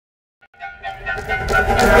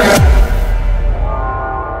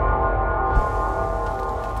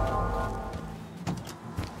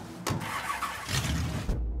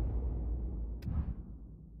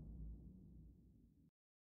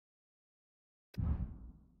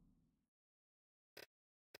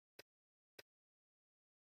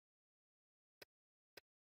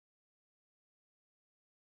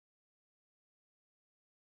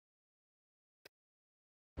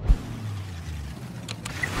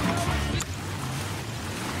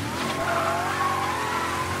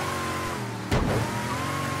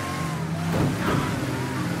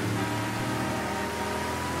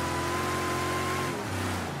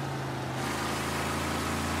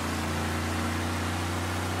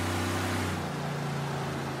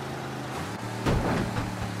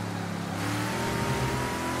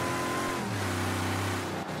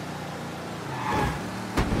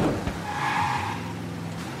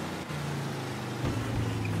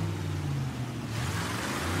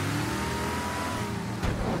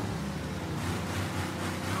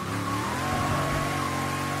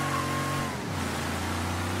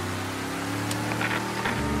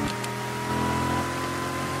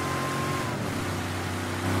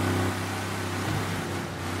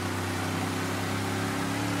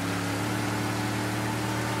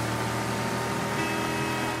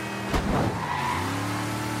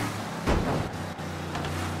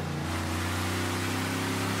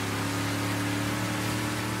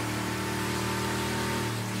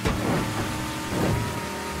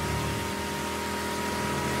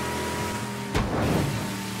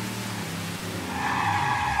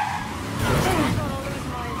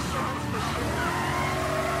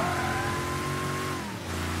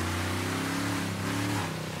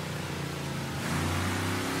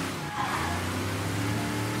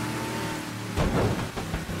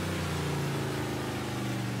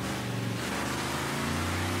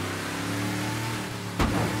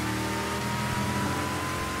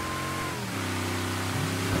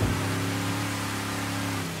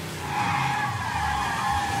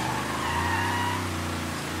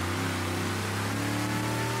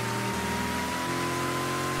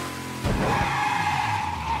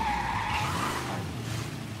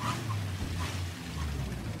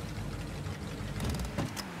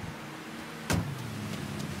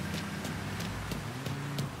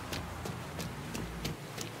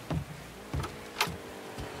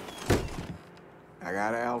I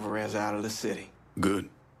got Alvarez out of the city. Good.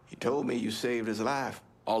 He told me you saved his life.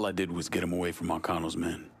 All I did was get him away from Marcano's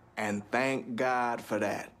men. And thank God for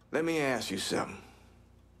that. Let me ask you something.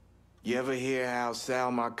 You ever hear how Sal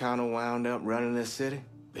Marcano wound up running this city?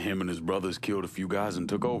 Him and his brothers killed a few guys and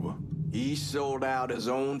took over. He sold out his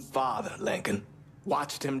own father, Lincoln.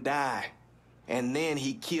 Watched him die. And then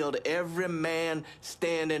he killed every man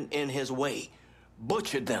standing in his way.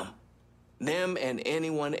 Butchered them. Them and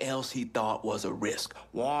anyone else he thought was a risk,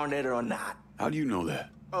 warranted or not. How do you know that?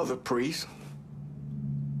 Other priests.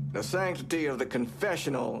 The sanctity of the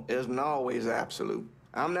confessional isn't always absolute.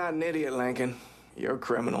 I'm not an idiot, Lincoln. You're a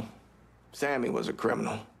criminal. Sammy was a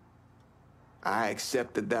criminal. I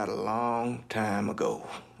accepted that a long time ago.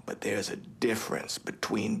 But there's a difference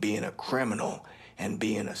between being a criminal and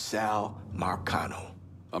being a Sal Marcano.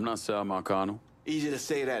 I'm not Sal Marcano. Easy to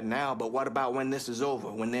say that now, but what about when this is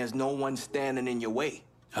over, when there's no one standing in your way?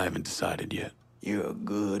 I haven't decided yet. You're a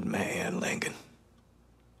good man, Lincoln.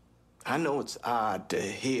 I know it's odd to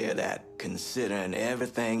hear that, considering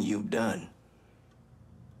everything you've done.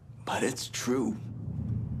 But it's true.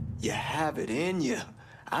 You have it in you.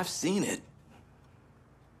 I've seen it.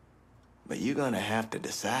 But you're gonna have to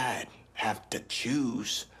decide, have to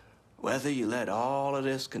choose, whether you let all of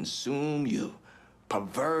this consume you,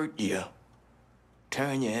 pervert you,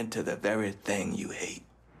 turn you into the very thing you hate.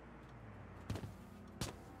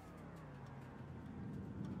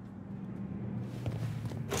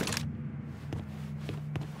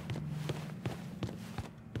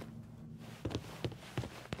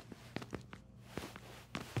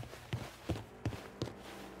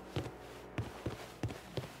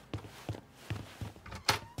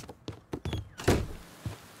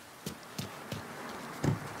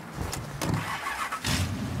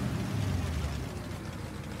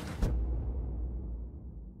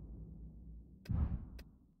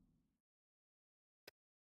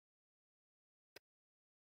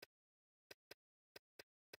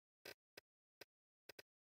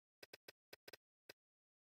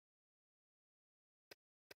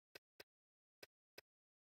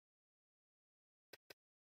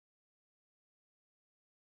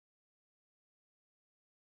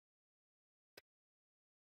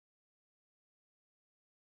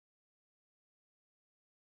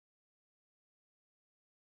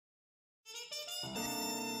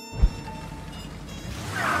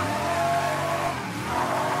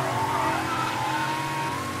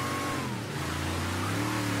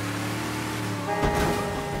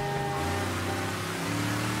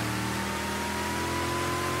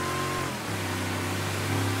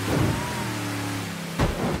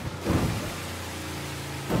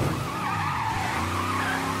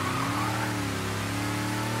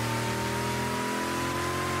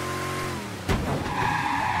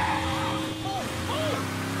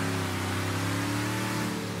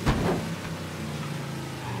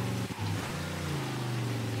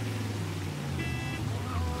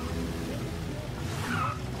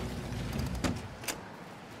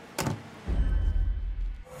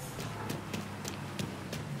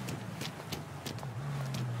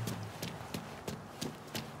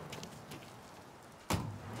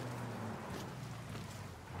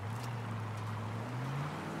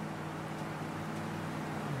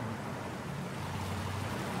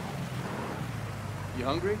 You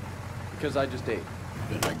hungry? Because I just ate.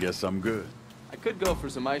 Then I guess I'm good. I could go for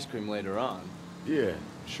some ice cream later on. Yeah,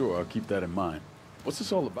 sure, I'll keep that in mind. What's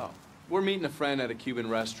this all about? We're meeting a friend at a Cuban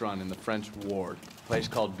restaurant in the French Ward, a place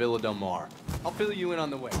called Villa Del Mar. I'll fill you in on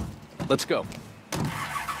the way. Let's go. This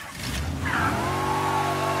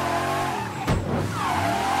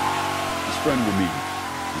friend we're meeting,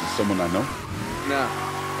 is it someone I know? Nah,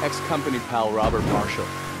 ex-company pal Robert Marshall.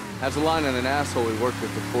 Has a line on an asshole we worked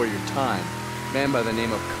with before your time. Man by the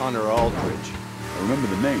name of Connor Aldridge. I remember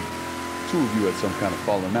the name. Two of you had some kind of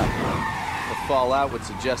falling out. The fallout would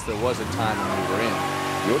suggest there was a time when we were in.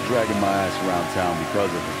 You're dragging my ass around town because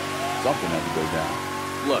of it. Something had to go down.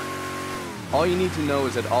 Look, all you need to know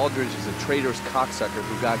is that Aldridge is a traitorous cocksucker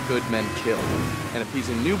who got good men killed. And if he's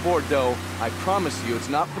in New Bordeaux, I promise you it's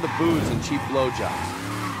not for the booze and cheap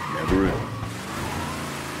blowjobs. Never is.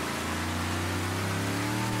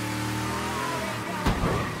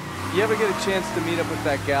 You ever get a chance to meet up with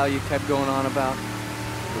that gal you kept going on about?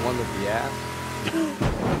 The one with the ass?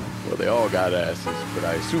 Well, they all got asses, but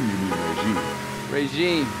I assume you mean Regine.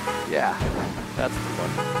 Regine. Yeah, that's the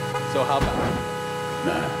one. So how about it?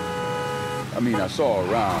 Nah. I mean, I saw her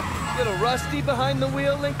around. Little rusty behind the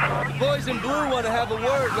wheel, Lincoln? The boys in blue want to have a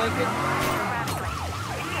word, Lincoln.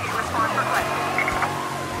 Respond requested.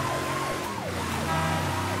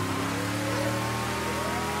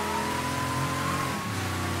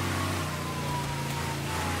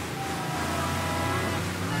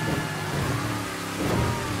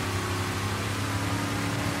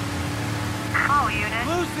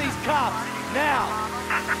 cops, now!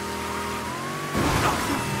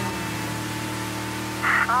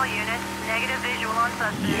 All units, negative visual on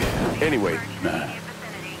suspect. Yeah. Anyway,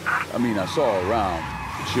 I mean, I saw her around.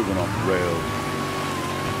 The shit went off the rails.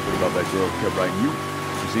 What about that girl kept writing you?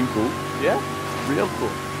 She seemed cool. Yeah, real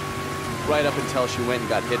cool. Right up until she went and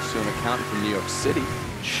got hitched to an accountant from New York City.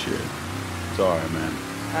 Shit. Sorry, man.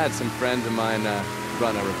 I had some friends of mine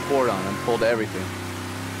run a report on him, pulled everything.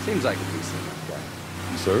 Seems like a decent enough guy.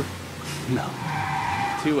 You sir? No.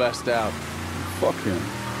 Too S'd out. Fuck him.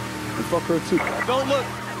 And fuck her too. Don't look,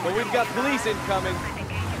 but we've got police incoming.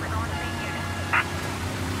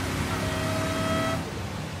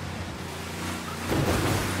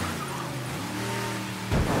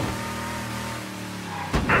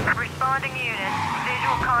 Responding unit,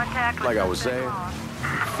 visual contact. Like I was saying,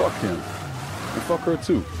 fuck him. And fuck her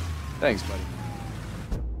too. Thanks, buddy.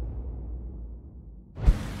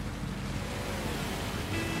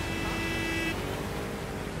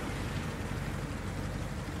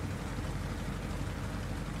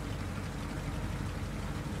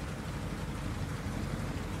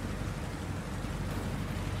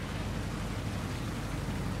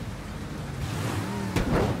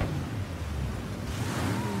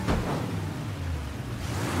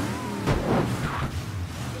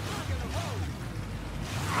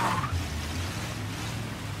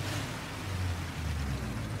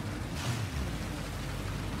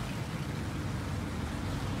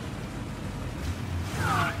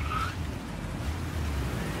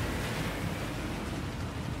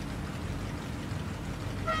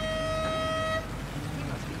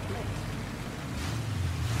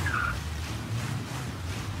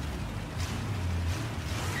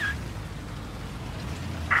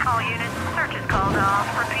 All units, search is called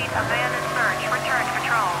off. Repeat, abandoned search. Return to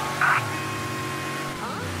patrol.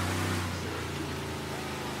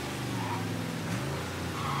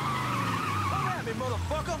 Come at me,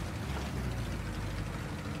 motherfucker!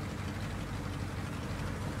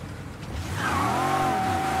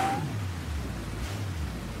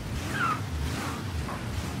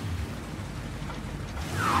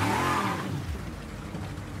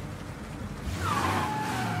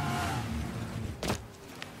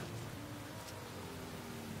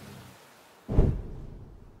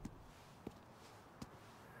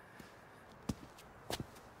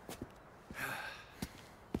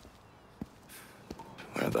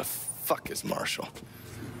 Where the fuck is Marshall?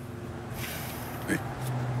 Hey.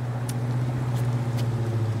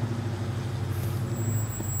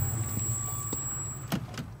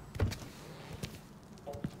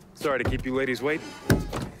 Sorry to keep you ladies waiting.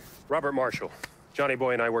 Robert Marshall. Johnny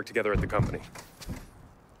Boy and I work together at the company.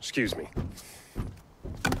 Excuse me.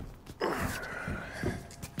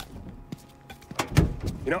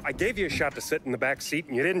 You know, I gave you a shot to sit in the back seat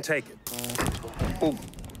and you didn't take it. Oh.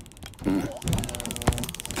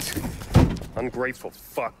 Ungrateful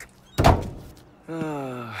fuck.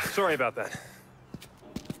 Sorry about that.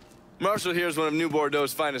 Marshall here is one of New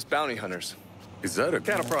Bordeaux's finest bounty hunters. Is that a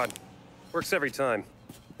Cattle prod. Works every time.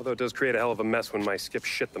 Although it does create a hell of a mess when my skips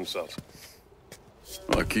shit themselves.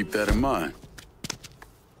 Well, I'll keep that in mind.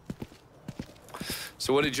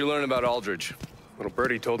 So what did you learn about Aldridge? Little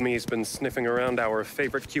birdie told me he's been sniffing around our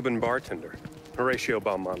favorite Cuban bartender, Horatio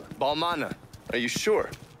Balmana. Balmana? Are you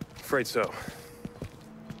sure? Afraid so.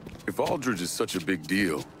 If Aldridge is such a big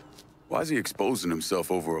deal, why is he exposing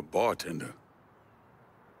himself over a bartender?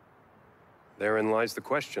 Therein lies the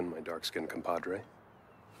question, my dark-skinned compadre.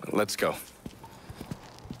 Let's go.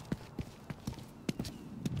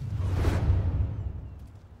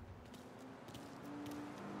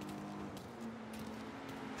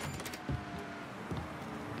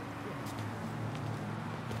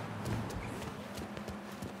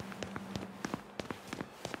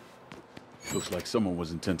 Looks like someone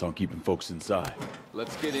was intent on keeping folks inside.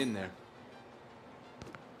 Let's get in there.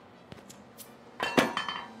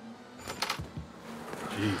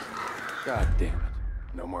 Gee. God damn it.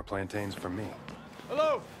 No more plantains for me.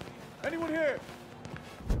 Hello? Anyone here?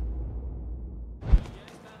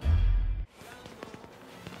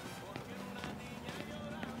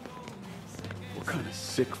 What kind of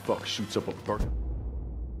sick fuck shoots up a birthday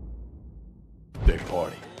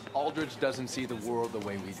party? Aldridge doesn't see the world the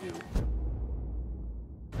way we do.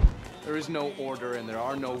 There is no order and there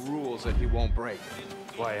are no rules that he won't break.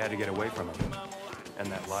 That's why I had to get away from him.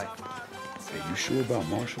 And that life. Hey, you sure about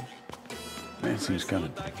Marshall? Man seems kind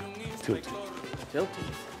of tilted. Tilted?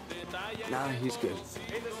 Nah, he's good.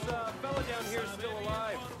 Hey, this fella down here is still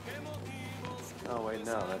alive. Oh, wait,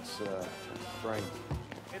 no, that's Frank.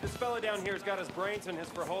 Hey, this fella down here's got his brains and his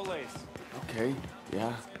frijoles. Okay,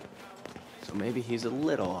 yeah. So maybe he's a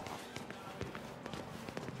little off.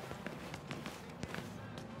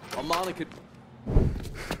 Balmana could...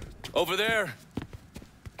 Over there.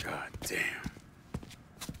 God damn.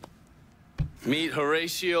 Meet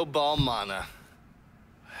Horatio Balmana.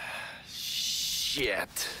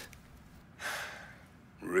 Shit.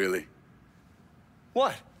 Really?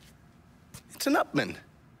 What? It's an upman.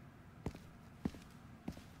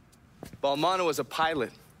 Balmana was a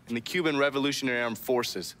pilot in the Cuban Revolutionary Armed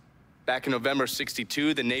Forces. Back in November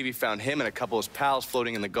 '62, the Navy found him and a couple of his pals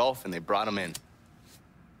floating in the Gulf, and they brought him in.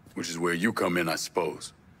 Which is where you come in, I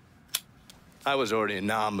suppose. I was already a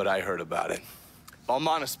nom, but I heard about it.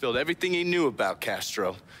 Balmana spilled everything he knew about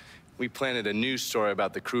Castro. We planted a news story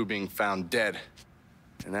about the crew being found dead.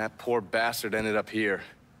 And that poor bastard ended up here,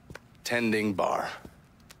 tending bar.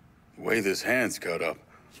 The way this hand's cut up,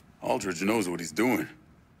 Aldridge knows what he's doing.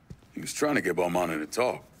 He was trying to get Balmana to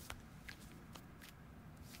talk.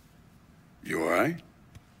 You all right?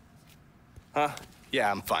 Huh?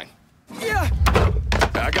 Yeah, I'm fine. Yeah!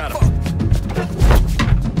 I got him.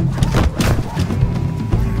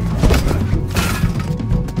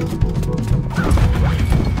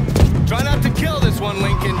 Try not to kill this one,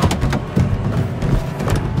 Lincoln.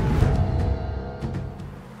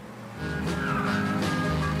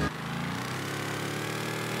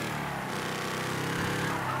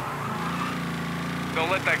 Don't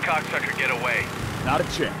let that cocksucker get away. Not a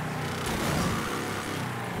chance.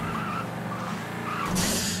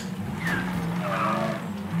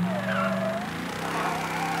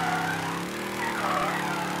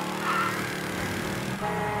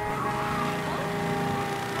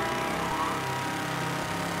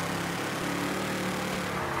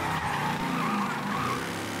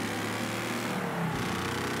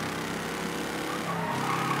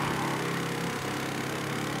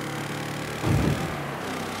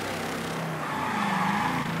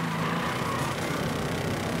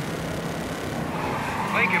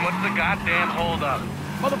 Lincoln, what's the goddamn holdup?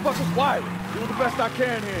 Motherfucker's wild. Doing the best I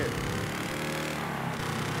can here.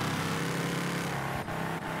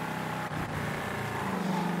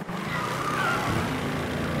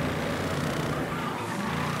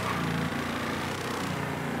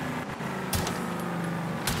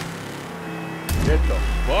 Get the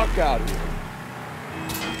fuck out of here.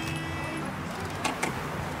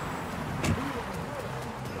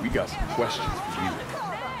 We got some questions for you.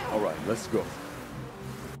 All right, let's go.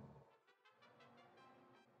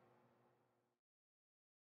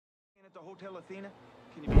 At the Hotel Athena?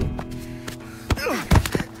 Can you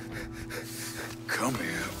Come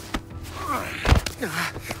here.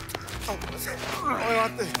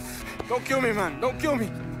 Don't kill me, man. Don't kill me.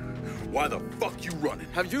 Why the fuck you running?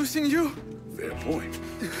 Have you seen you? Fair point.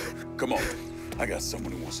 Come on. I got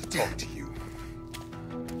someone who wants to talk to you.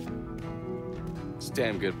 It's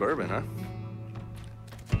damn good bourbon, huh?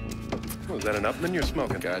 Oh, is that an Upman you're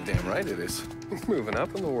smoking? Goddamn right it is. Moving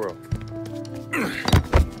up in the world.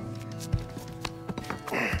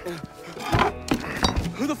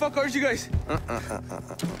 Who the fuck are you guys?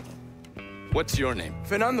 What's your name?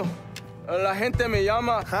 Fernando. La gente me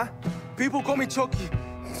llama. Huh? People call me Chucky.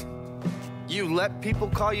 You let people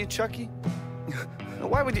call you Chucky?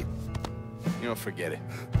 Why would you... You know, forget it.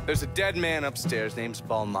 There's a dead man upstairs, name's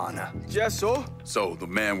Balmana. Yes, so? So, the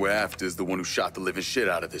man we're after is the one who shot the living shit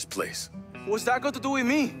out of this place. What's that got to do with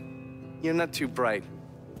me? You're not too bright,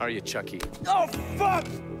 are you, Chucky? Oh, fuck!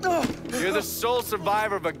 Oh. You're the sole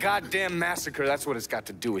survivor of a goddamn massacre. That's what it's got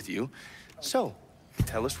to do with you. So,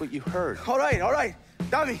 tell us what you heard. All right.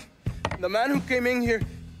 Dami, the man who came in here,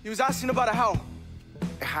 he was asking about a how.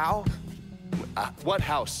 How? What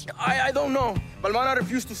house? I don't know. Balmana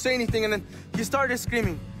refused to say anything, and then he started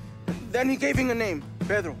screaming. Then he gave him a name,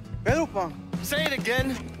 Pedro. Pedro Pang. Say it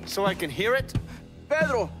again, so I can hear it.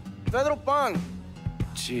 Pedro Pang.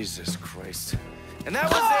 Jesus Christ. And that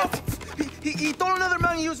was it? He told another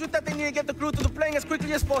man he was with that they need to get the crew to the plane as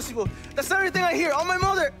quickly as possible. That's everything I hear. On my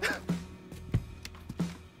mother.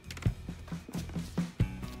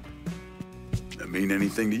 That mean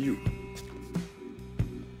anything to you?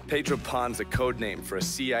 Pedro Pan's a code name for a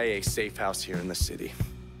CIA safe house here in the city.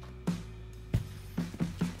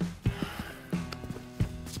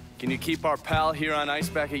 Can you keep our pal here on ice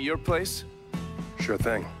back at your place? Sure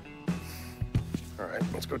thing. All right,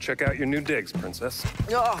 let's go check out your new digs, Princess.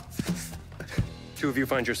 Oh. Two of you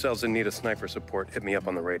find yourselves in need of sniper support, hit me up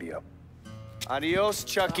on the radio. Adios,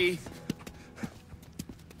 Chucky.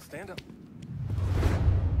 Stand up.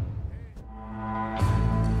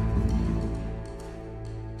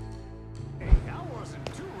 I wasn't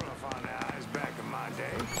too rough on the eyes back in my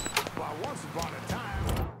day. Why, once upon a time...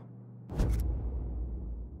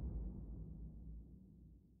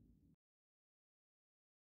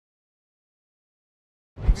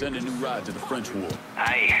 Send a new ride to the French War.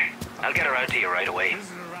 Aye. I'll get her out to you right away. This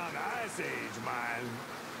is around the Ice Age, man.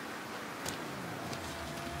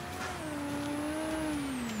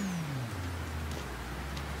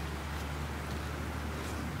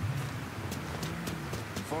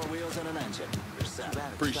 Four wheels and an engine. You're set.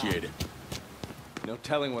 Appreciate it. No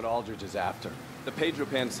telling what Aldridge is after. The Pedro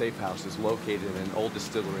Pan safe house is located in an old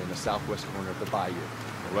distillery in the southwest corner of the bayou.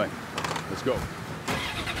 All right, let's go.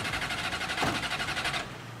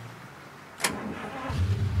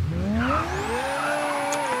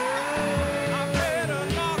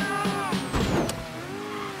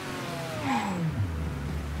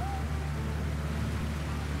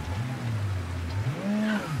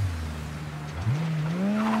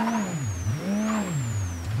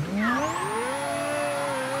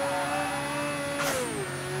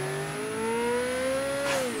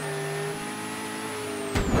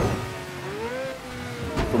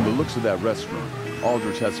 From the looks of that restaurant,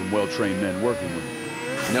 Aldrich had some well-trained men working with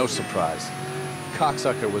him. No surprise.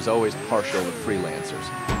 Cocksucker was always partial to freelancers.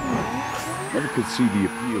 Never could see the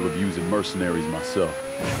appeal of using mercenaries myself.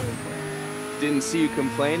 Didn't see you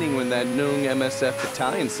complaining when that Noong MSF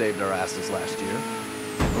battalion saved our asses last year.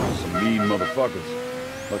 Some mean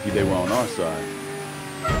motherfuckers. Lucky they were on our side.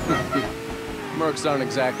 Mercs aren't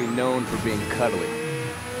exactly known for being cuddly.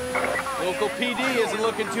 Local PD isn't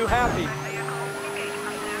looking too happy.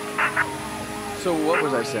 So what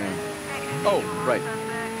was I saying? Oh, right.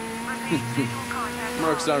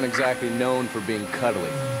 Mercs aren't exactly known for being cuddly.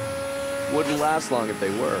 Wouldn't last long if they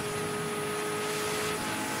were.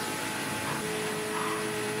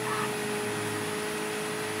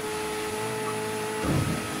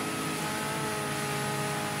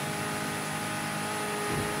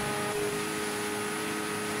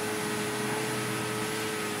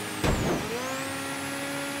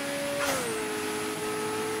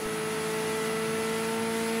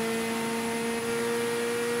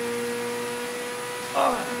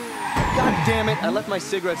 God damn it, I left my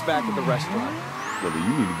cigarettes back at the restaurant. Brother, you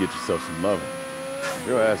need to get yourself some loving.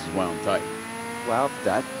 Your ass is wound tight. Well,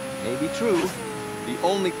 that may be true. The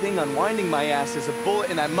only thing unwinding my ass is a bullet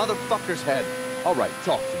in that motherfucker's head. All right,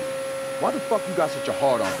 talk to me. Why the fuck you got such a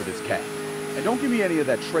hard-on for this cat? And don't give me any of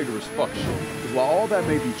that traitorous fuck shit. Because while all that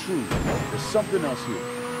may be true, there's something else here.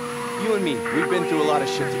 You and me, we've been through a lot of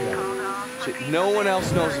shit together. Shit no one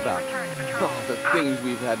else knows about. Oh, the things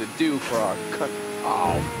we've had to do for our country.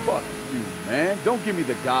 Oh, fuck you, man. Don't give me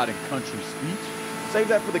the God and country speech. Save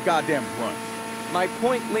that for the goddamn grunt. My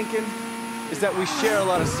point, Lincoln, is that we share a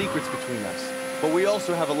lot of secrets between us. But we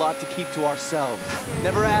also have a lot to keep to ourselves.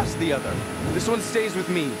 Never ask the other. This one stays with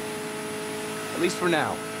me. At least for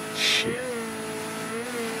now. Shit.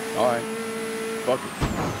 All right. Fuck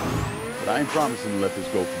it. But I ain't promising to let this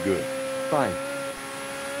go for good. Fine.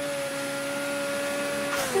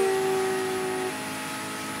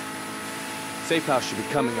 Safe house should be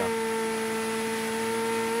coming up.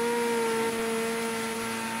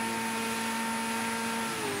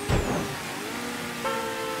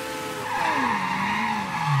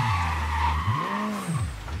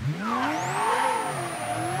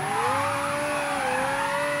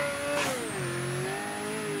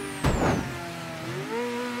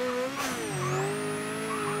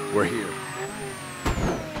 We're here.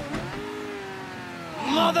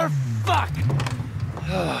 Motherfuck!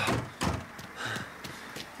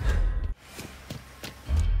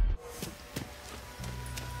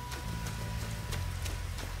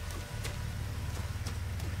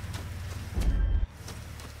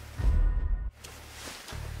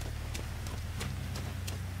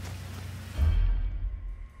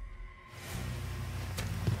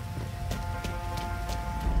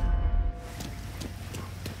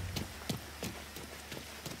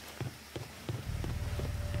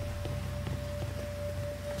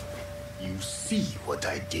 You see what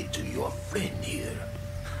I did to your friend here?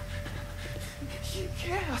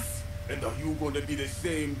 Yes. And are you gonna be the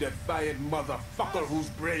same defiant motherfucker whose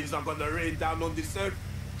brains are gonna rain down on this earth?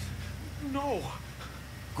 No.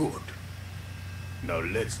 Good. Now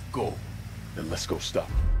let's go. Then let's go stop.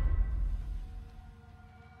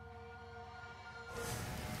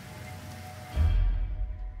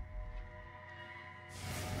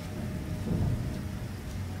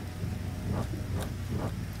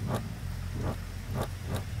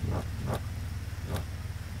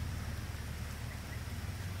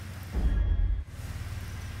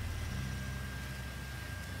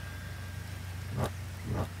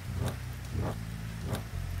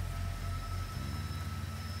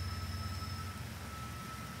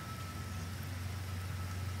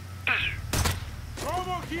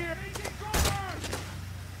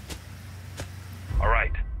 All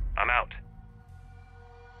right, I'm out.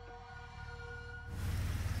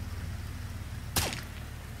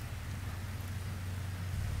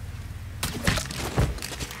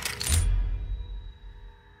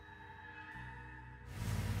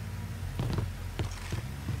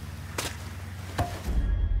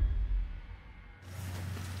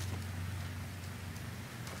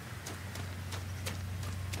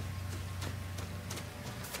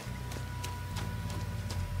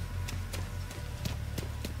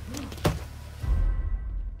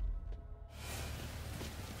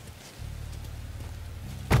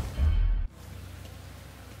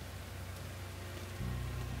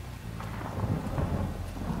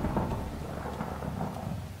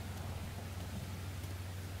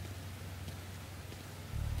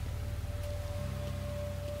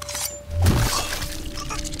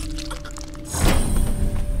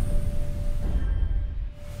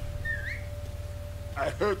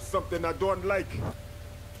 heard something I don't like.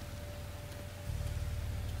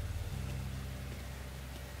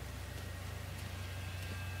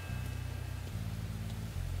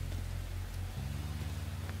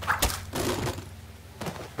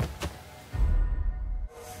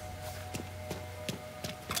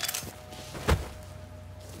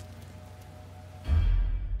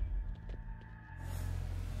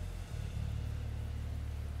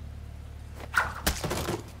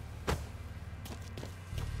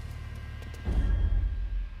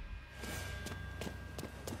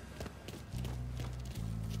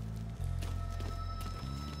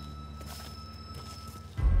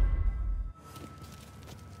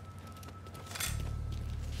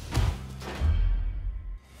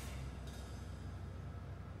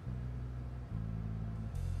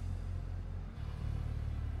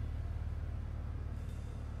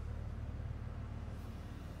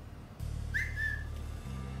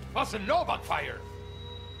 Mustn't know about fire.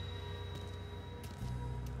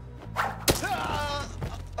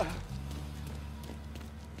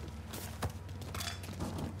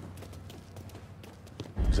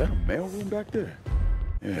 Is that a mailroom back there?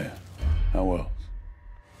 Yeah. How else?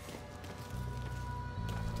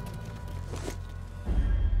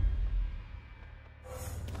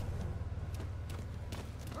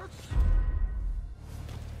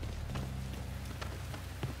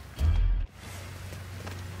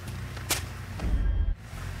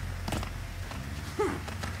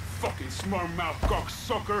 Fucking smart mouth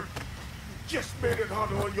cocksucker. Just made it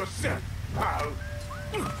hard on yourself, pal.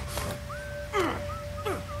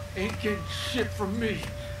 Ain't getting shit from me.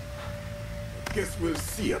 Guess we'll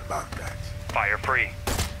see about that. Fire free.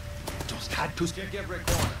 Just had to check every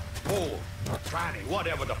corner. Hole, tranny,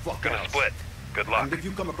 whatever the fuck Gonna else. split. Good luck. And if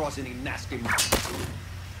you come across any nasty...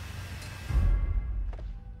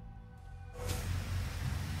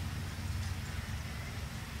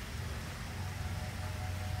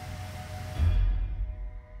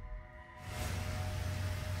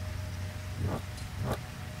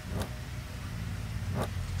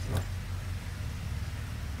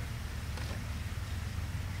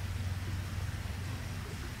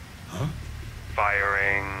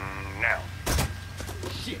 Firing now.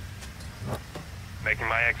 Shit. Making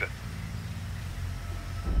my exit.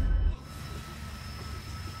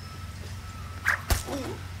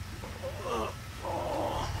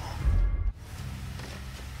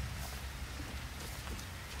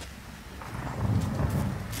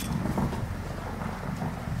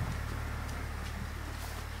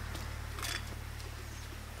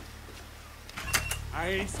 I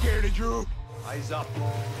ain't scared of you. Eyes up.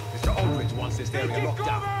 Mr. Aldridge wants this area locked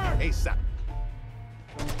down. ASAP.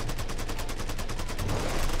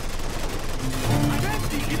 I'm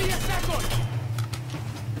empty! Give me a second!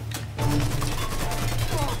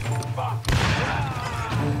 Oh, fuck!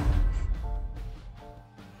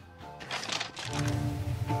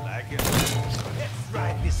 Like it. Let's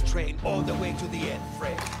ride this train all the way to the end,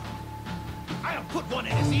 Fred. I'll put one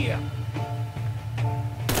in his ear.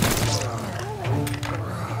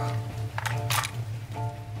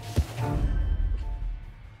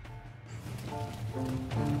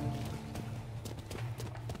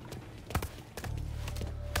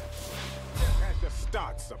 Had to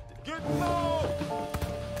start something. Get low!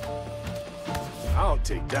 I'll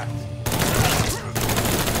take that.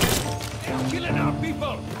 They're killing our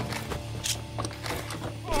people.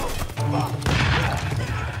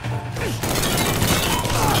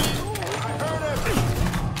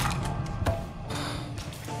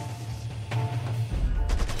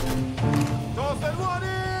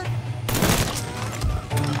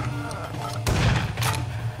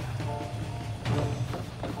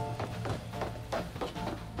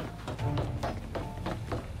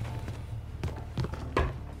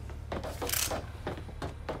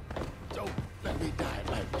 Don't let me die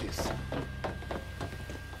like this.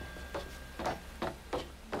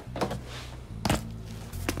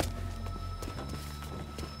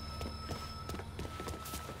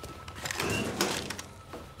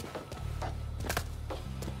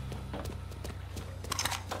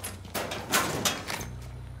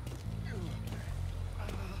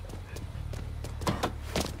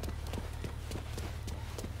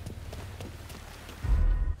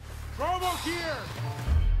 Provo here!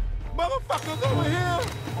 Motherfuckers over here!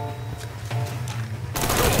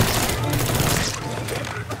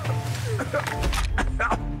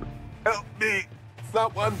 Help me!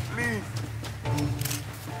 Someone, please!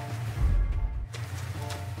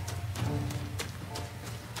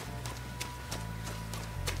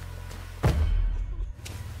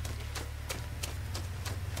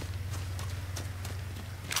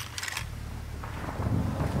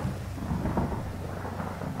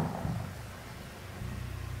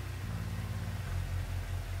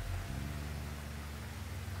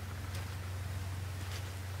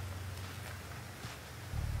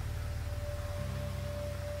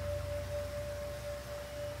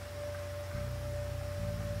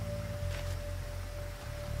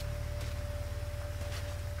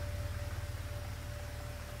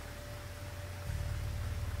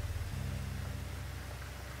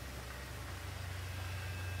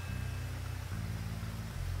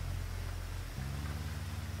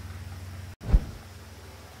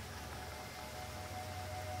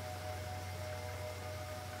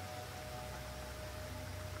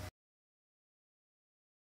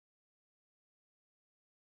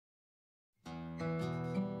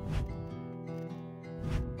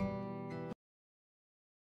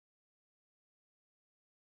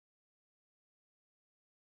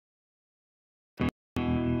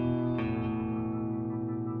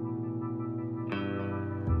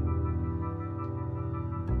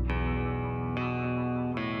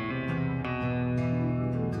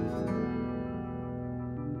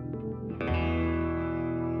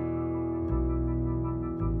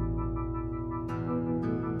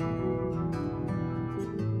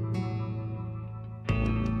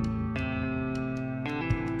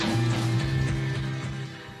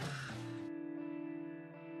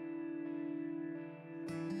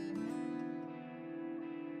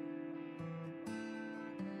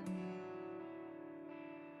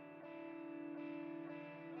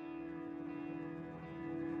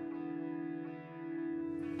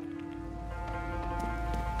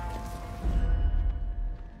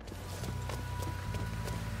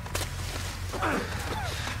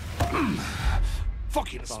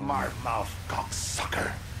 Fucking smart mouth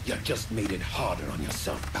cocksucker. You just made it harder on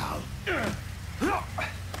yourself, pal.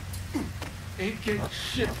 Ain't getting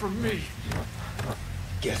shit from me.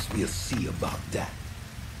 Guess we'll see about that.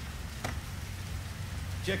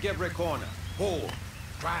 Check every corner. Hole,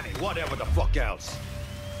 cranny, whatever the fuck else.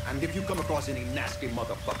 And if you come across any nasty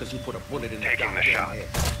motherfuckers, you put a bullet in their Taking the goddamn shot.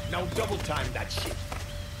 head. Now double time that shit.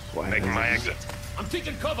 Making my exit. I'm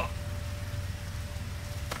taking cover.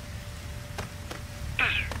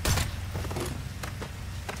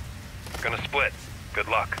 Gonna split. Good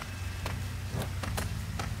luck.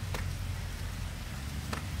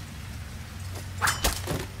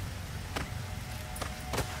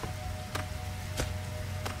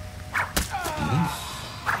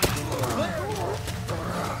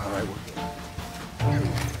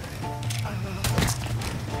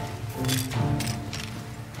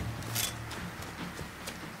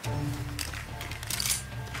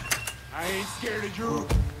 I ain't scared of you.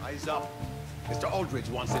 Eyes up. Mr. Aldridge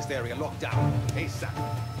wants this area locked down. ASAP.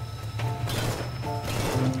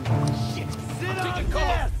 Shit. Sit I'm on taking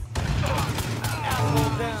cover. Apple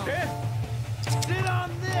down. Sit on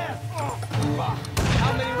this.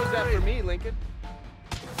 How many was that for me, Lincoln?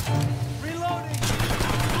 Reloading.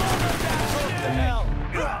 Blow those assholes to hell.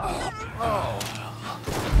 Oh.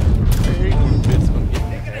 I hate you bits of them getting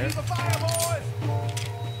Taking a there. heap of fire, boys.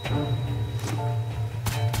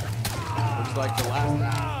 Looks like the last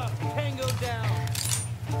one. Tango down.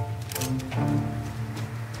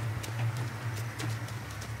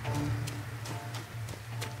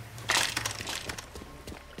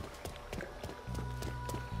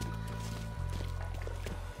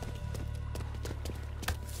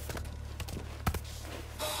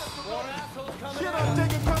 More assholes coming. Shit, I'm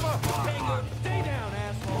taking cover. Tango, stay down,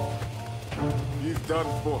 asshole. He's done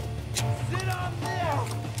for. Sit on this.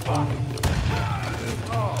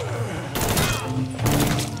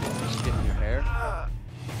 Getting your hair.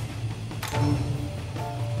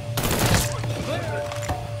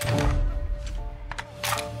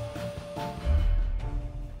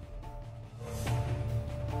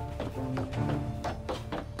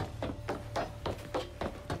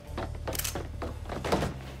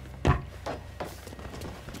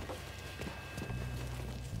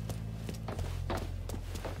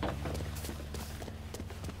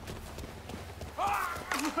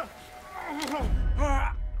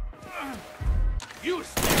 You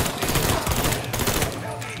stand there.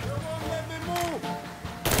 You won't let me move.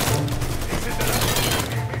 This is a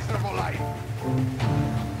miserable life.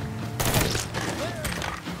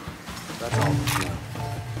 That's all.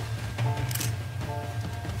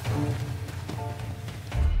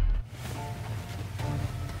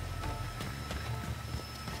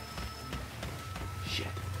 Shit.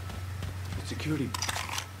 The security.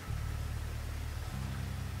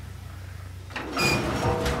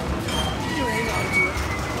 You hang on to it.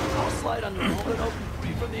 I'll slide under, hold it open for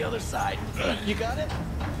you from the other side. You got it?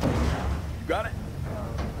 You got it?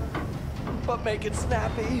 But make it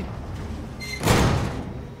snappy.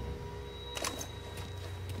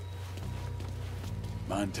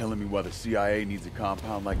 Mind telling me why the CIA needs a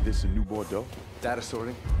compound like this in New Bordeaux? Data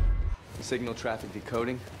sorting, signal traffic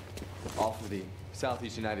decoding, all for the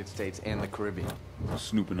Southeast United States and the Caribbean.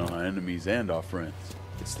 Snooping on our enemies and our friends.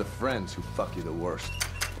 It's the friends who fuck you the worst.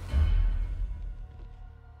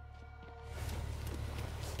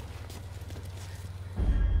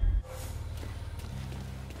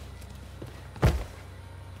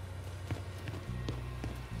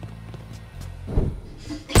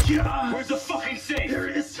 Yeah. Where's the fucking safe? There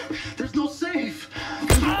it is. There's no safe.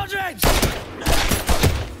 Aldridge!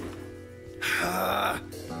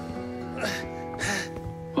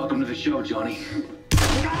 Welcome to the show, Johnny.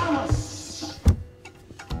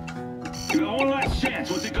 You got one last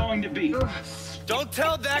chance. What's it going to be? Don't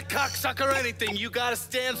tell that cocksucker anything. You gotta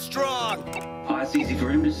stand strong. Oh, that's easy for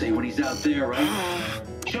him to say when he's out there, right?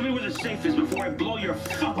 Show me where the safe is before I blow your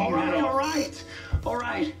fucking head off.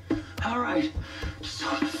 All right.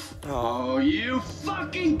 Oh, you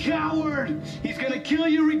fucking coward! He's gonna kill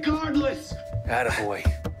you regardless. Attaboy.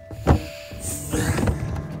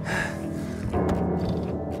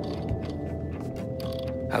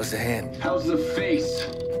 How's the hand? How's the face?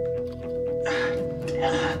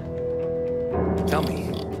 Tell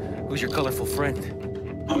me, who's your colorful friend?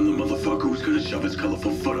 I'm the motherfucker who's gonna shove his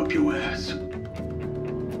colorful foot up your ass.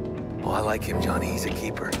 Oh, I like him, Johnny. He's a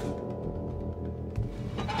keeper.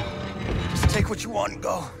 Just take what you want and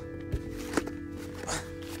go.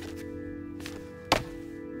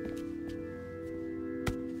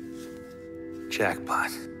 Jackpot.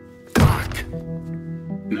 Fuck.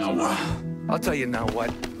 Now what? I'll tell you now what.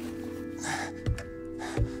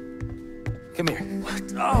 Come here. What?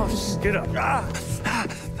 Oh, get up.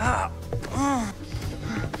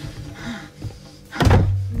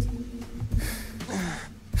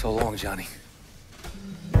 So long, Johnny.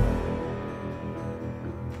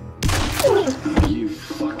 You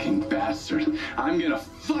fucking bastard. I'm gonna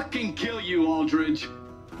fucking kill you, Aldridge.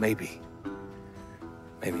 Maybe.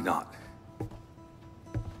 Maybe not.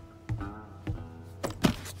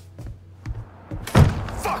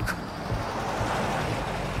 Fuck!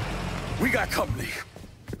 We got company.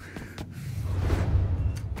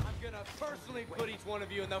 I'm gonna personally put each one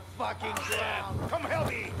of you in the fucking ground. Come help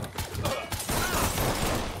me.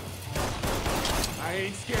 I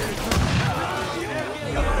ain't scared of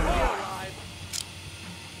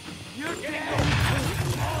you. You're dead.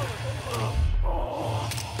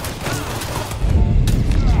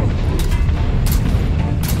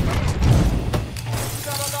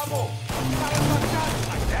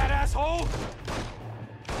 Like that, asshole? All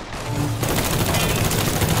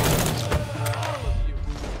of you.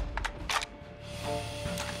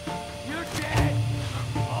 You're dead.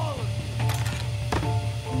 All of you.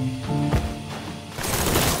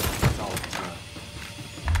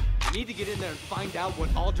 We need to get in there and find out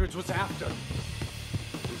what Aldridge was after.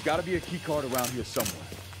 There's gotta be a key card around here somewhere.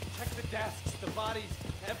 Check the desks, the bodies,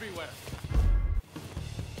 everywhere.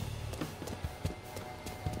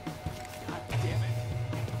 God damn it.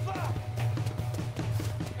 Fuck!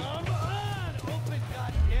 Come on! Open,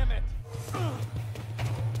 god damn it!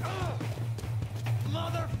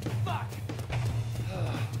 Motherfuck!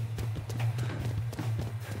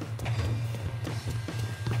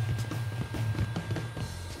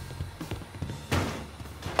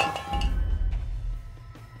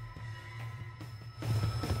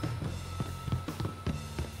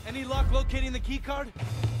 Any luck locating the key card?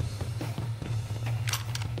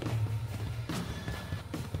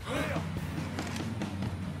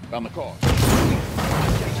 Found the car.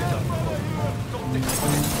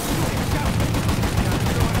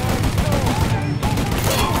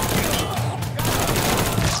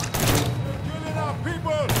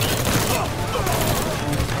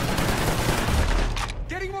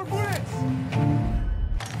 Getting more bullets.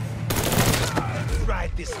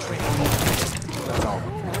 Ride this train.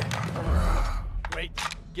 Great.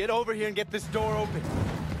 Get over here and get this door open.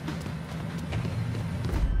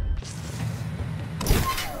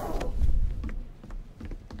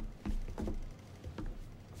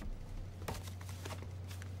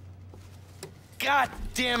 God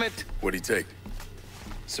damn it! What'd he take?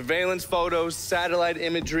 Surveillance photos, satellite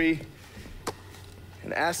imagery,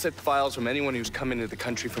 and asset files from anyone who's come into the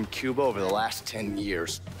country from Cuba over the last 10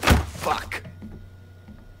 years. Fuck!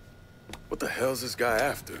 What the hell's this guy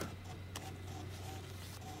after?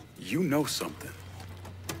 You know something.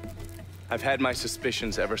 I've had my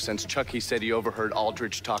suspicions ever since Chucky said he overheard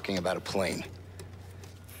Aldridge talking about a plane.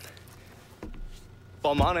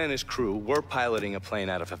 Balmana and his crew were piloting a plane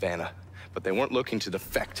out of Havana, but they weren't looking to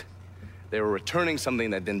defect. They were returning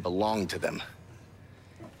something that didn't belong to them.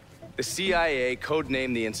 The CIA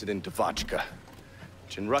codenamed the incident Devotchka,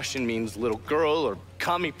 which in Russian means little girl or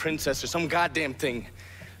commie princess or some goddamn thing.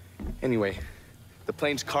 Anyway, the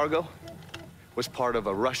plane's cargo was part of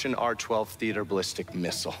a Russian R-12 theater ballistic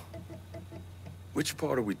missile. Which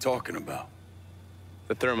part are we talking about?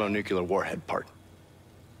 The thermonuclear warhead part.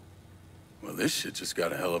 Well, this shit just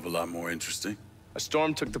got a hell of a lot more interesting. A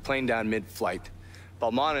storm took the plane down mid-flight.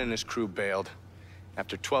 Balmana and his crew bailed.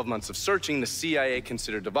 After 12 months of searching, the CIA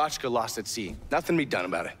considered Devotchka lost at sea. Nothing to be done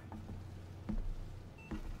about it.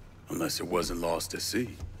 Unless it wasn't lost at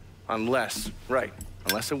sea. Unless, right.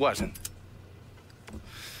 Unless it wasn't.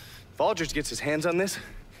 If Aldridge gets his hands on this,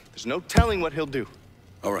 there's no telling what he'll do.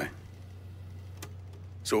 All right.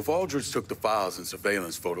 So if Aldridge took the files and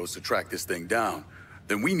surveillance photos to track this thing down,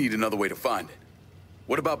 then we need another way to find it.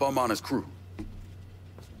 What about Balmana's crew?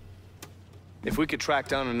 If we could track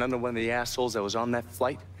down another one of the assholes that was on that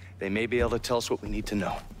flight, they may be able to tell us what we need to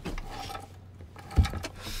know.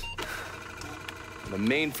 The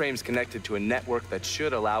mainframe's connected to a network that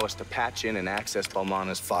should allow us to patch in and access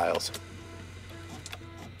Balmana's files.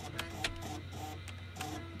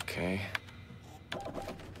 Okay.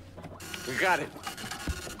 We got it.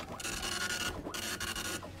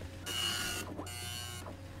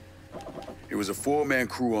 It was a 4-man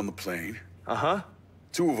crew on the plane. Uh-huh.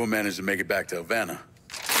 2 of them managed to make it back to Havana.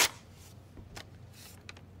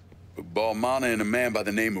 But Balmana and a man by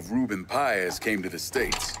the name of Ruben Paez came to the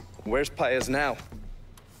States. Where's Paez now?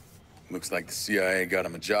 Looks like the CIA got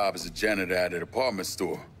him a job as a janitor at an apartment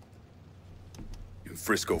store in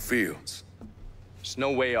Frisco Fields. There's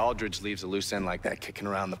no way Aldridge leaves a loose end like that kicking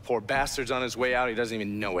around. The poor bastard's on his way out. He doesn't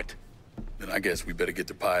even know it. Then I guess we better get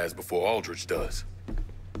to Paez before Aldrich does.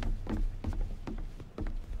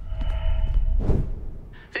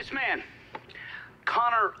 This man,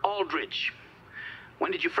 Connor Aldrich.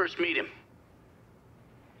 When did you first meet him?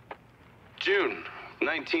 June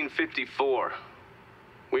 1954.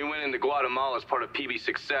 We went into Guatemala as part of PB's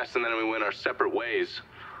success, and then we went our separate ways.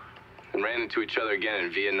 And ran into each other again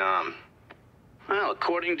in Vietnam. Well,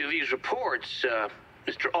 according to these reports,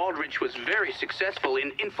 Mr. Aldrich was very successful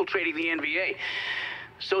in infiltrating the NVA.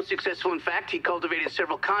 So successful, in fact, he cultivated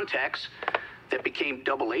several contacts that became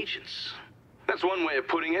double agents. That's one way of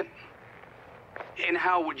putting it. And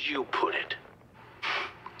how would you put it?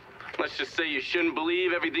 Let's just say you shouldn't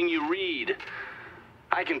believe everything you read.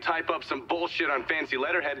 I can type up some bullshit on fancy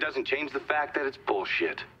letterhead, doesn't change the fact that it's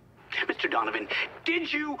bullshit. Mr. Donovan,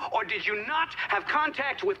 did you or did you not have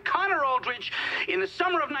contact with Connor Aldrich in the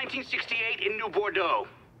summer of 1968 in New Bordeaux?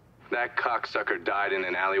 That cocksucker died in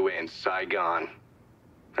an alleyway in Saigon.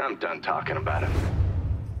 I'm done talking about him.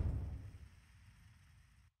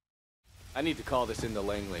 I need to call this into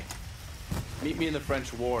Langley. Meet me in the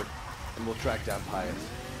French ward, and we'll track down Paez.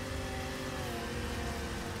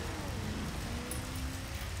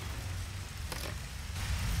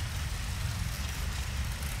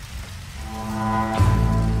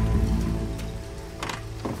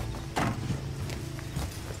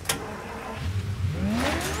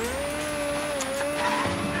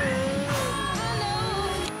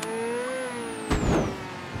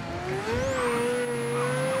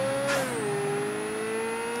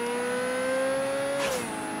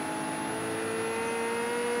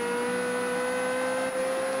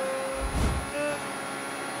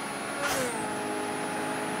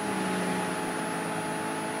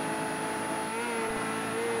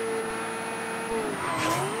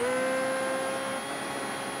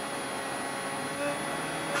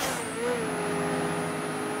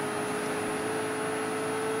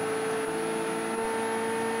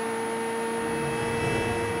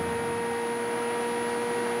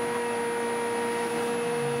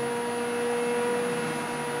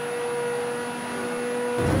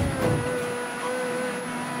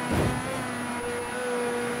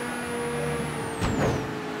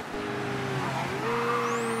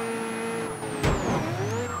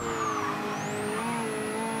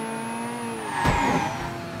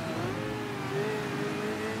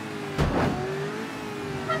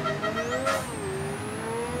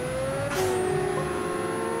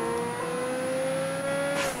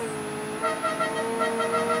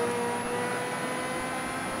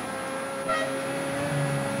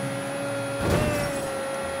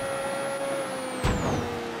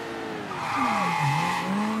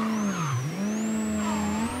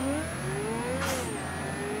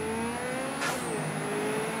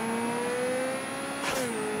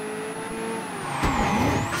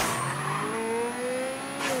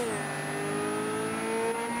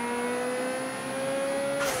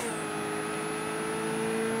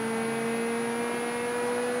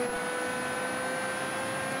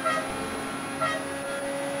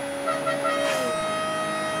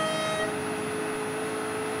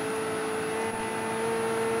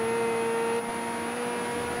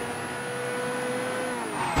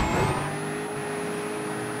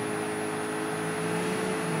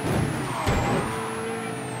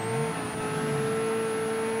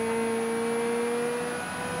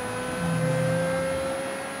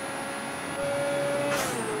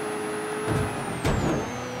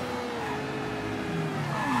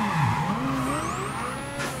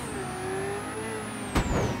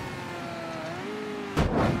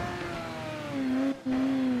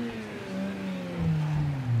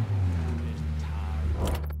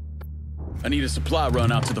 I need a supply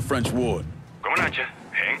run out to the French ward. Going at you.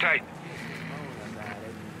 Hang tight.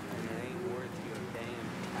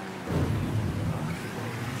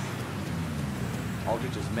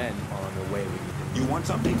 Aldrich's men are on their way. You want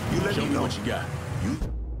something? You let me know. Show me what you got. You...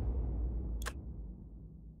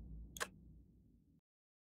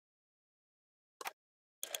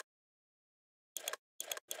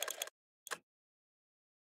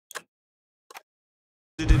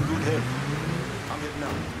 in good health. I'm heading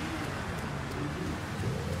out.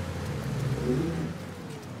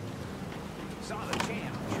 Saw the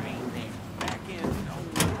jam train there. Back in.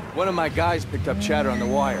 One of my guys picked up chatter on the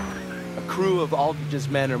wire. A crew of Aldrich's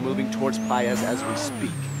men are moving towards Paez as we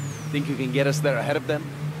speak. Think you can get us there ahead of them?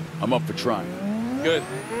 I'm up for trying. Good.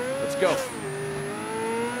 Let's go.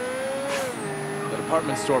 The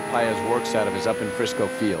department store Paez works out of is up in Frisco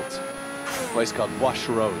Fields. A place called Bois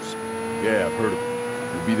Rose. Yeah, I've heard of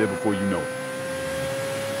it. We'll be there before you know it.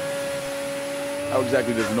 How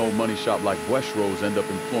exactly does an old money shop like Westro's end up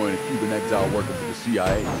employing a Cuban exile working for the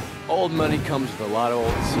CIA? Old money comes with a lot of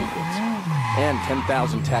old secrets. And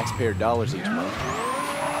 10,000 taxpayer dollars each month.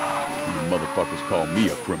 You motherfuckers call me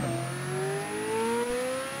a criminal.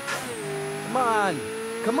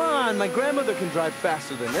 Come on, my grandmother can drive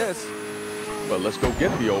faster than this. Well, let's go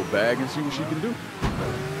get the old bag and see what she can do.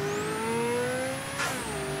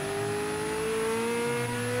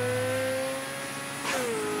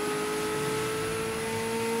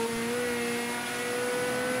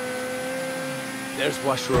 There's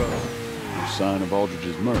Washrow. No sign of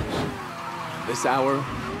Aldridge's murders. This hour,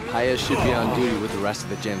 Paez should be on duty with the rest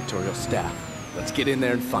of the janitorial staff. Let's get in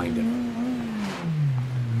there and find him.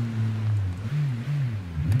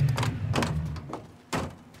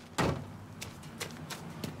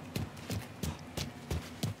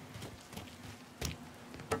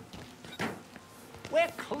 We're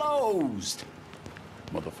closed.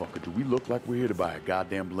 Motherfucker, do we look like we're here to buy a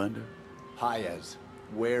goddamn blender? Paez,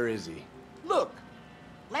 where is he? Look,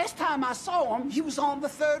 last time I saw him, he was on the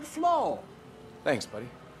 3rd floor. Thanks, buddy.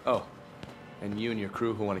 Oh, and you and your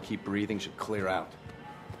crew who want to keep breathing should clear out.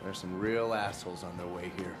 There's some real assholes on their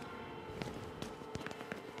way here.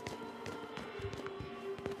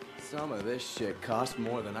 Some of this shit costs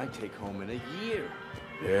more than I take home in a year.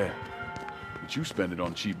 Yeah, but you spend it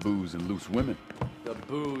on cheap booze and loose women. The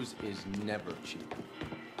booze is never cheap.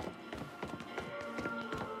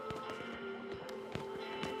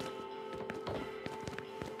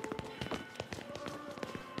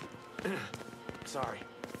 Sorry.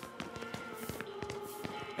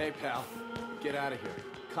 Hey, pal. Get out of here.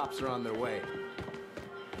 Cops are on their way.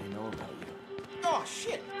 They know about you. Oh,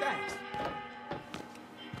 shit, thanks.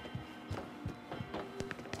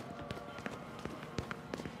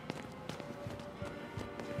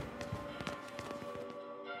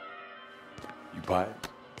 You buy it?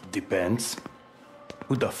 Depends.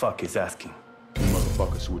 Who the fuck is asking? The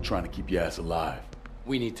motherfuckers who are trying to keep your ass alive.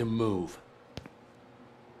 We need to move.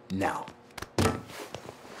 Now.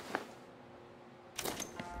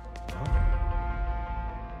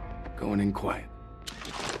 Going in quiet.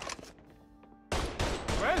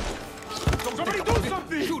 Well, somebody do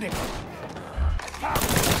something! Shoot him!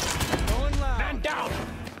 Going loud. Man down!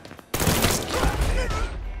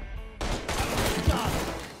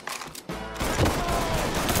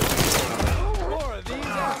 More of these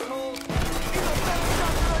assholes.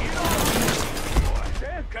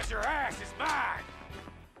 Cause your ass is mine!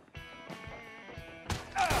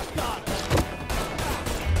 Got him!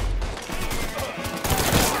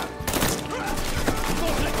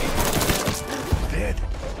 Dead.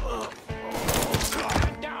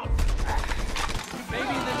 Down!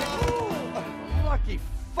 Maybe the lucky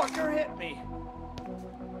fucker hit me.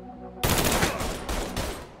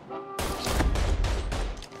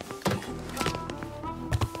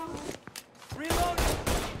 Reloading.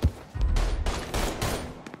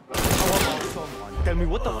 Tell me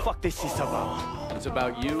what the fuck this is about. It's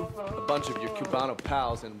about you, a bunch of your Cubano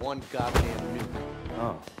pals, and one goddamn nuke.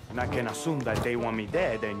 Oh, and I can assume that they want me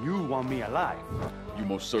dead and you want me alive. You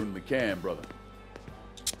most certainly can, brother.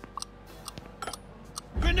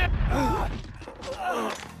 Dead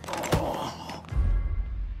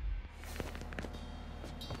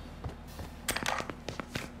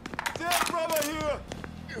brother here!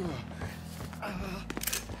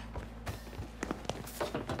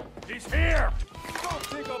 He's here! Don't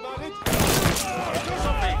think about it! Do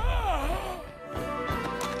something!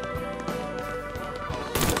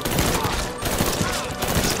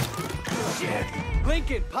 Shit!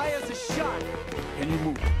 Lincoln, Paez is shot! Can you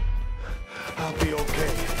move? I'll be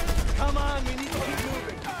okay. Come on, we need to keep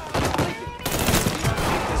moving.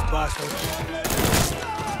 This bastard.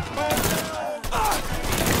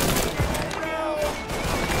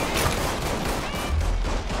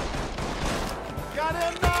 Got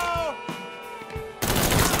him now!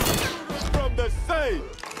 From the safe!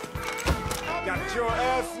 Got your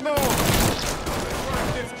ass now! Work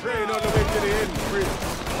this train on the way to the end, free.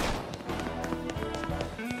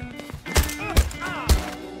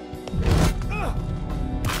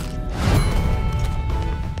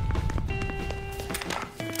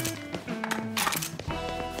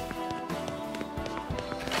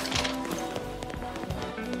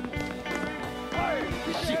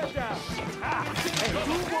 Hey,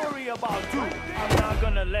 don't worry about you. I'm not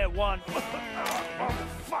gonna let one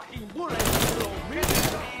fucking bullet blow me.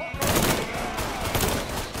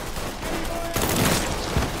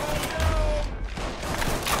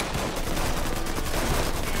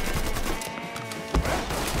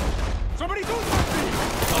 Somebody do something!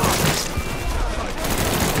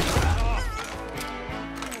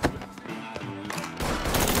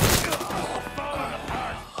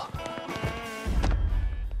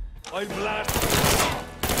 I'll blast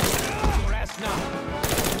your ass now.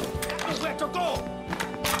 Where to go?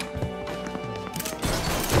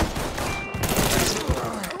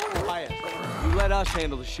 Quiet. You let us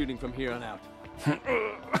handle the shooting from here on out.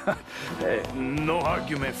 Hey, no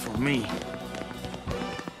argument for me.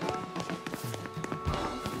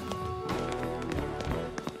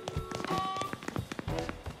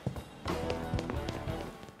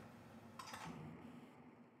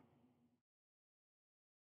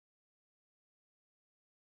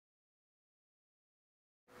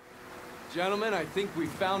 Gentlemen, I think we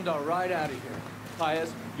found our ride out of here.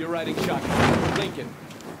 Paez, you're riding shotgun. Lincoln,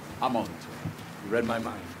 I'm on it. You read my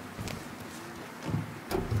mind.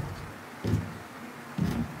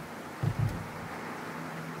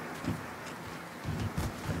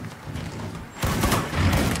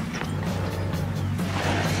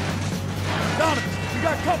 Donovan, you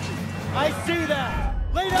got company. I see that.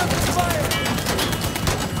 Lay down the fire.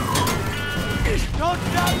 Don't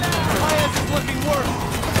stop now. Paez is looking worse.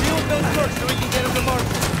 Deal with those first so we can get him to mark.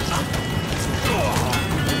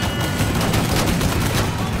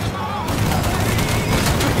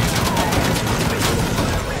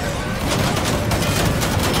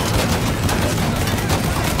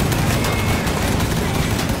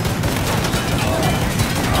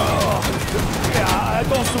 Yeah, I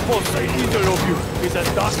don't suppose either of you is a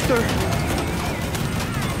doctor?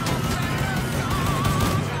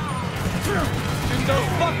 Shoot those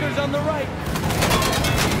fuckers on the right.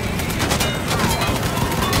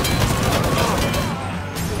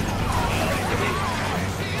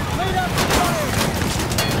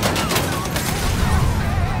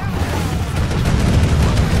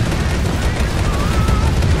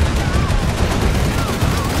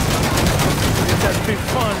 That's been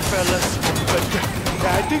fun, fellas. But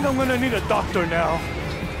I think I'm gonna need a doctor now.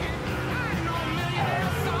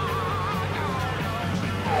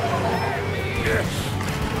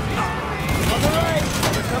 On the right!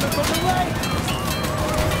 They're coming from the right!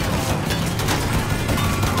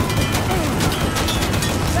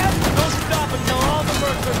 Don't stop until all the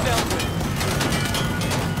mercs are dealt with.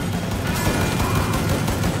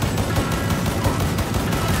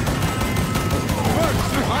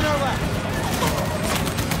 Mercs, on our left.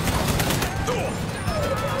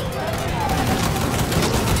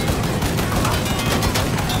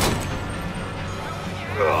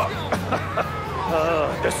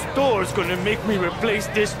 The store's gonna make me replace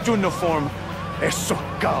this uniform. Esos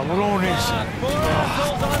cabrones.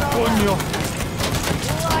 Coño.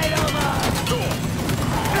 Light 'em up!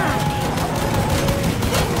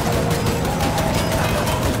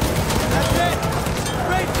 That's it!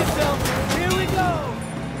 Brace yourself! Here we go!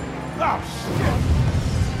 Oh, shit!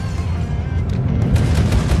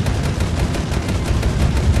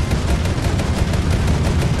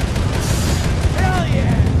 Hell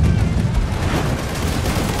yeah!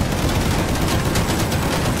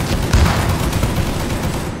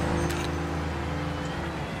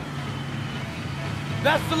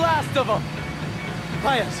 That's the last of them!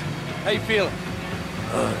 Paez, how you feeling?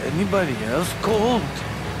 Anybody else cold?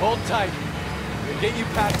 Hold tight. We'll get you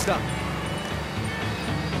patched up.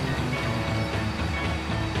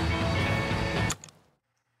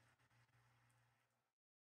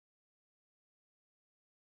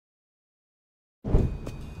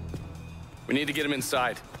 We need to get him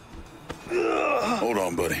inside. Hold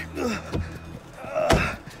on, buddy.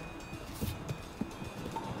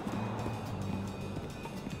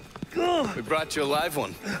 We brought you a live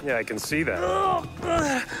one. Yeah, I can see that.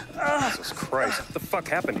 Jesus Christ, what the fuck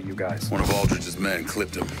happened to you guys? One of Aldridge's men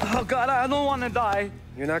clipped him. Oh, God, I don't want to die.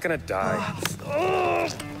 You're not gonna die.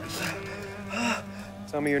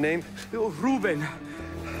 Tell me your name. Ruben.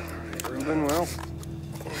 Ruben, well,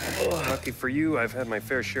 lucky for you, I've had my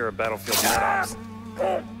fair share of battlefield med-ops.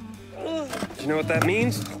 You know what that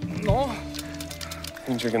means? No.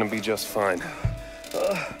 Means you're gonna be just fine.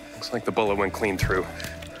 Looks like the bullet went clean through.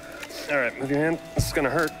 All right, move your hand. This is gonna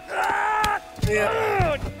hurt.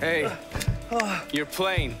 Yeah. Hey, your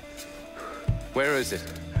plane. Where is it?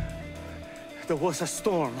 There was a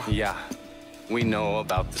storm. Yeah, we know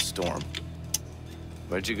about the storm.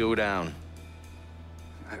 Where'd you go down?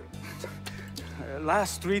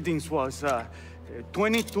 Last readings was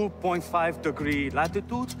 22.5 degree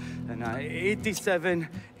latitude and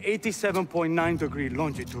 87.9 degree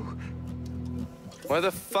longitude. Why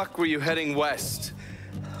the fuck were you heading west?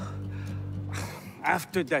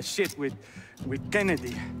 After that shit with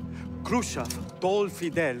Kennedy, Khrushchev told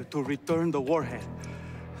Fidel to return the warhead.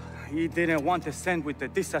 He didn't want to send with the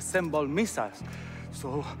disassembled missiles,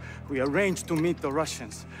 so we arranged to meet the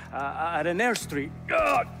Russians at an airstrip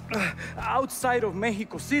outside of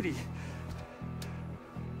Mexico City.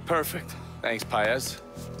 Perfect. Thanks, Paez.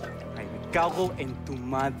 Me cago en tu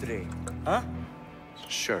madre. Huh?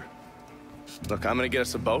 Sure. Look, I'm gonna get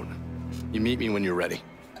us a boat. You meet me when you're ready.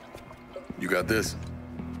 You got this?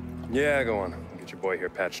 Yeah, go on. Get your boy here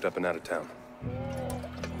patched up and out of town.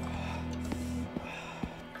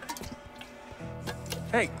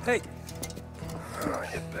 Hey, hey! Oh,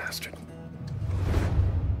 you bastard.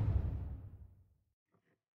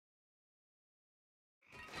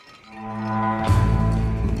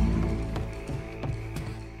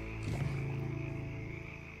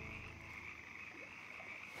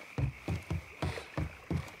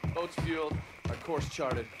 Boat's fueled, our course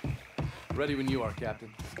charted. Ready when you are,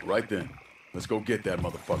 Captain. Right then. Let's go get that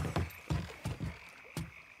motherfucker.